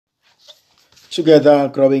Together,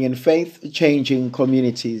 growing in faith, changing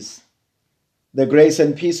communities. The grace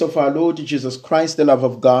and peace of our Lord Jesus Christ, the love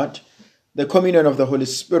of God, the communion of the Holy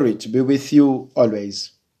Spirit be with you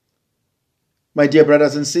always. My dear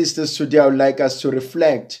brothers and sisters, today I would like us to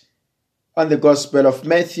reflect on the Gospel of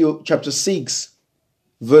Matthew chapter 6,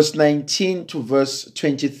 verse 19 to verse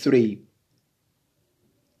 23.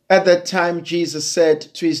 At that time, Jesus said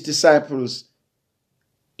to his disciples,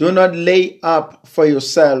 "Do not lay up for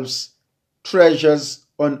yourselves treasures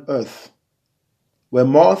on earth, where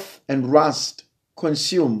moth and rust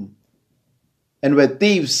consume, and where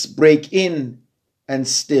thieves break in and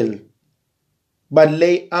steal. But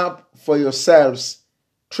lay up for yourselves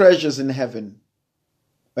treasures in heaven,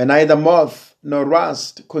 where neither moth nor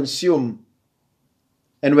rust consume,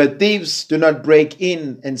 and where thieves do not break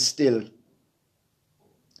in and steal.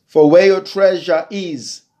 For where your treasure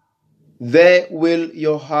is, there will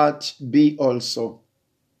your heart be also.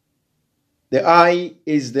 The eye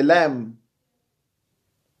is the lamp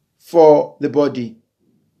for the body.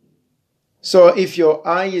 So if your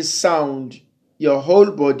eye is sound, your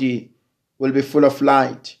whole body will be full of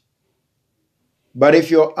light. But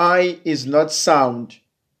if your eye is not sound,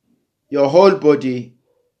 your whole body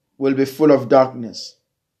will be full of darkness.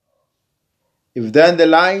 If then the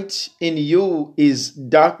light in you is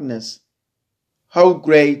darkness, how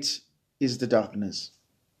great is the darkness?"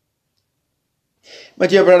 My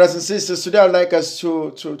dear brothers and sisters, today I would like us to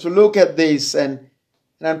look at this and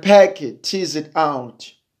unpack it, tease it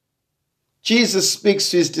out. Jesus speaks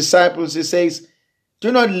to his disciples. He says,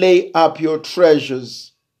 "Do not lay up your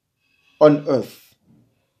treasures on earth."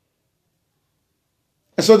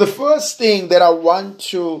 And so the first thing that I want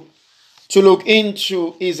to look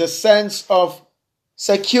into is a sense of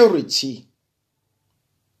security.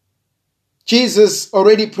 Jesus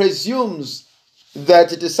already presumes that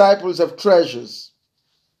the disciples have treasures.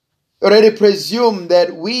 Already presume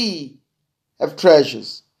that we have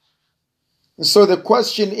treasures. And so the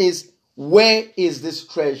question is, where is this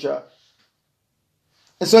treasure?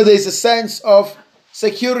 And so there's a sense of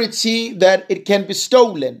security that it can be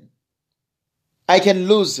stolen. I can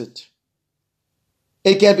lose it.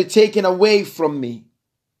 It can be taken away from me.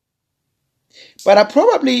 But I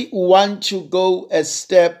probably want to go a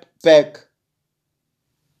step back.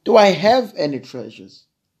 Do I have any treasures?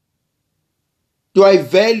 Do I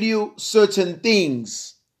value certain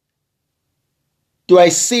things? Do I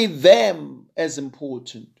see them as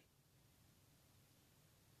important?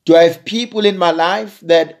 Do I have people in my life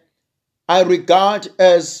that I regard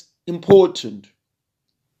as important,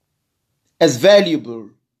 as valuable?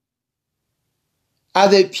 Are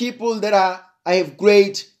there people that I have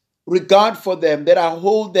great regard for them, that I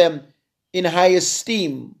hold them in high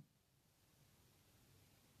esteem?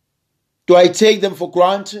 Do I take them for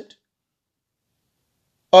granted?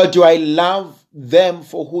 Or do I love them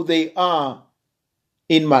for who they are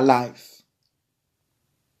in my life?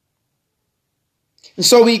 And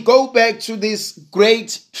so we go back to this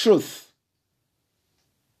great truth.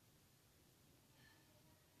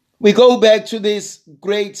 We go back to this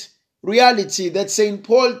great reality that St.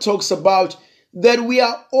 Paul talks about, that we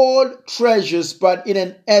are all treasures but in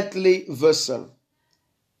an earthly vessel,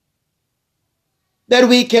 that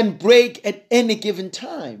we can break at any given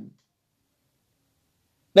time,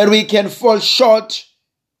 that we can fall short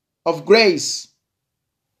of grace,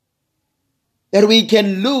 that we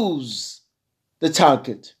can lose the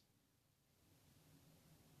target,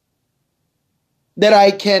 that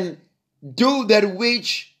I can do that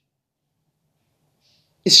which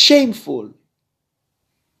is shameful.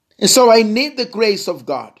 And so I need the grace of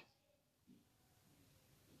God.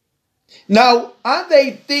 Now, are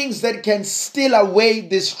there things that can steal away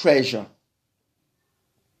this treasure?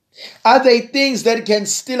 Are there things that can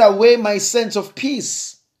steal away my sense of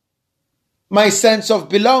peace, my sense of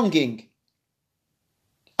belonging?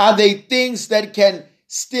 Are there things that can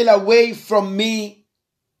steal away from me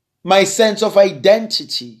my sense of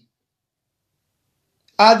identity?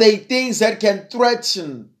 Are there things that can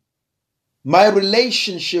threaten my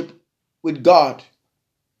relationship with God?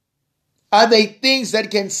 Are there things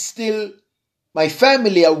that can steal my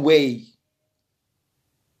family away?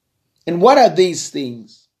 And what are these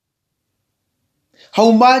things?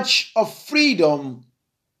 How much of freedom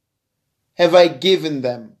have I given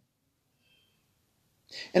them?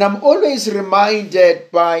 And I'm always reminded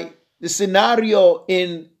by the scenario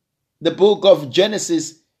in the book of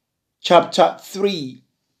Genesis, chapter 3.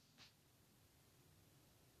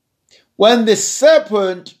 When the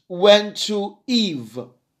serpent went to Eve,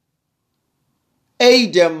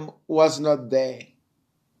 Adam was not there.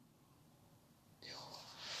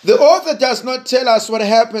 The author does not tell us what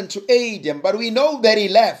happened to Adam, but we know that he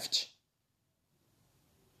left.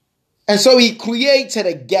 And so he created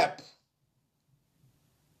a gap.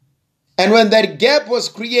 And when that gap was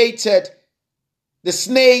created, the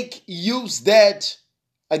snake used that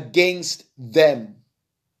against them.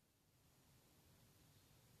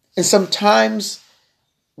 And sometimes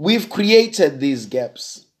we've created these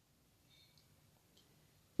gaps.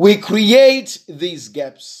 We create these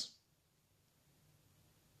gaps.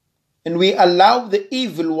 And we allow the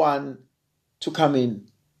evil one to come in,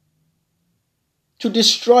 to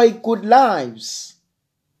destroy good lives,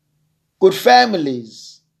 good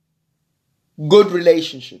families, good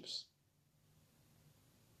relationships.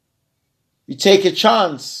 We take a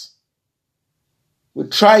chance. We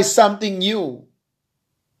try something new.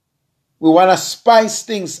 We want to spice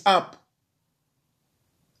things up.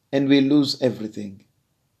 And we lose everything.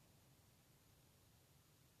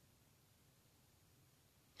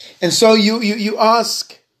 And so you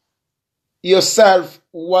ask yourself,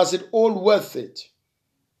 was it all worth it?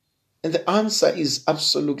 And the answer is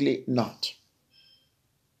absolutely not.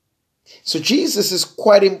 So Jesus is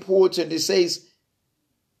quite important. He says,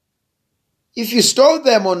 if you store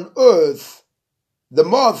them on earth, the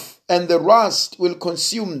moth and the rust will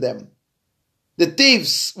consume them. The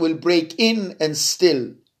thieves will break in and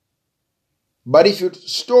steal. But if you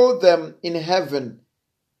store them in heaven,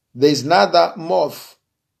 there is neither moth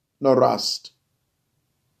nor rust.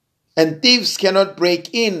 And thieves cannot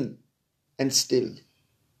break in and steal.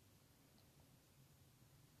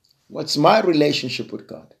 What's my relationship with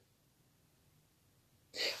God?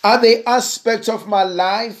 Are there aspects of my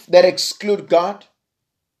life that exclude God?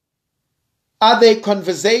 Are there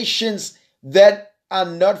conversations that are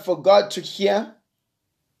not for God to hear?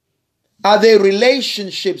 Are there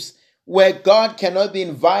relationships where God cannot be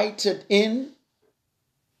invited in?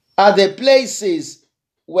 Are there places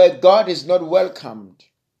where God is not welcomed?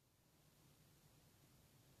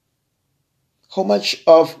 How much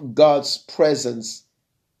of God's presence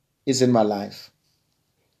is in my life?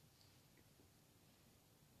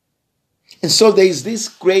 And so there is this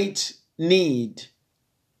great need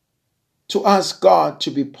to ask God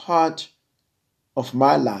to be part of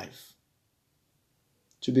my life,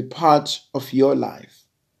 to be part of your life,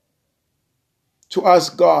 to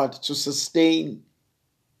ask God to sustain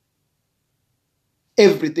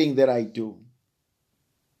everything that I do.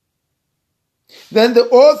 Then the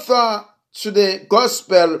author to the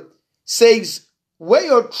gospel says, where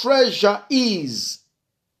your treasure is,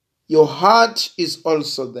 your heart is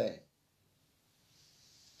also there.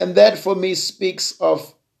 And that for me speaks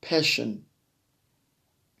of passion.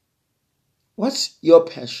 What's your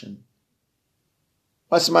passion?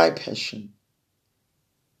 What's my passion?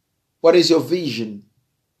 What is your vision?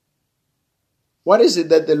 What is it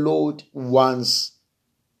that the Lord wants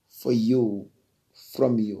for you,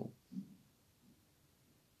 from you?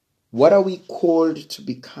 What are we called to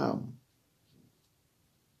become?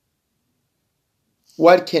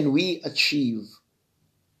 What can we achieve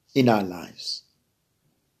in our lives?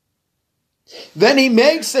 Then he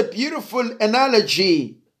makes a beautiful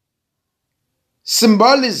analogy,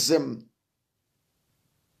 symbolism.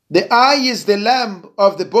 The eye is the lamp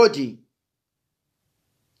of the body.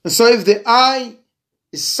 And so if the eye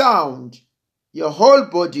is sound, your whole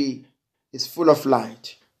body is full of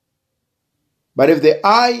light. But if the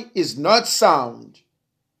eye is not sound,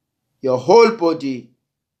 your whole body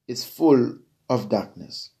is full of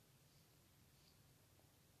darkness.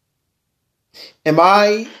 Am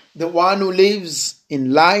I the one who lives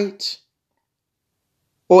in light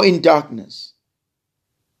or in darkness?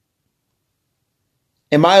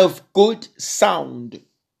 Am I of good sound,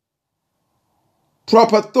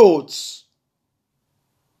 proper thoughts,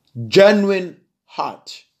 genuine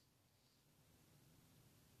heart?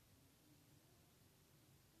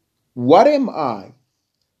 What am I?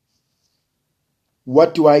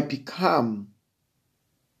 What do I become?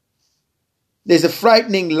 There's a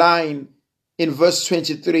frightening line in verse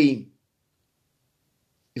 23.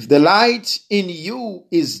 If the light in you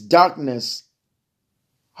is darkness,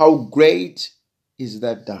 how great is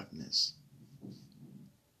that darkness?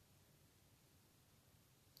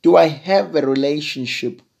 Do I have a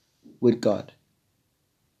relationship with God?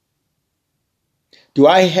 Do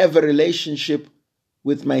I have a relationship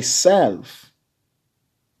with myself?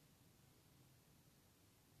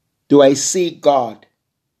 Do I see God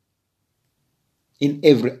in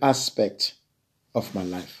every aspect of my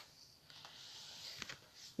life?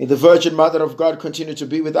 May the Virgin Mother of God continue to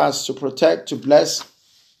be with us, to protect, to bless,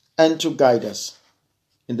 and to guide us.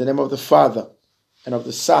 In the name of the Father, and of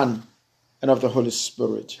the Son, and of the Holy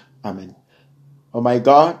Spirit. Amen. O my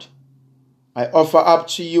God, I offer up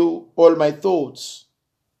to you all my thoughts,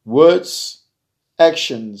 words,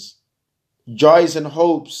 actions, joys and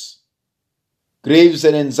hopes, griefs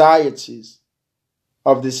and anxieties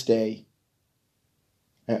of this day.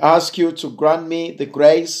 I ask you to grant me the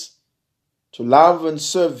grace to love and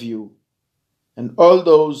serve you and all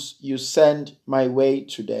those you send my way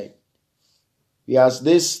today. We ask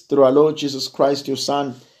this through our Lord Jesus Christ, your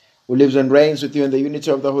Son, who lives and reigns with you in the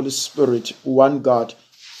unity of the Holy Spirit, one God,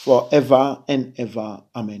 forever and ever.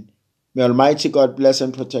 Amen. May Almighty God bless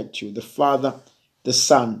and protect you, the Father, the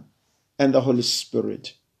Son, and the Holy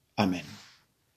Spirit. Amen.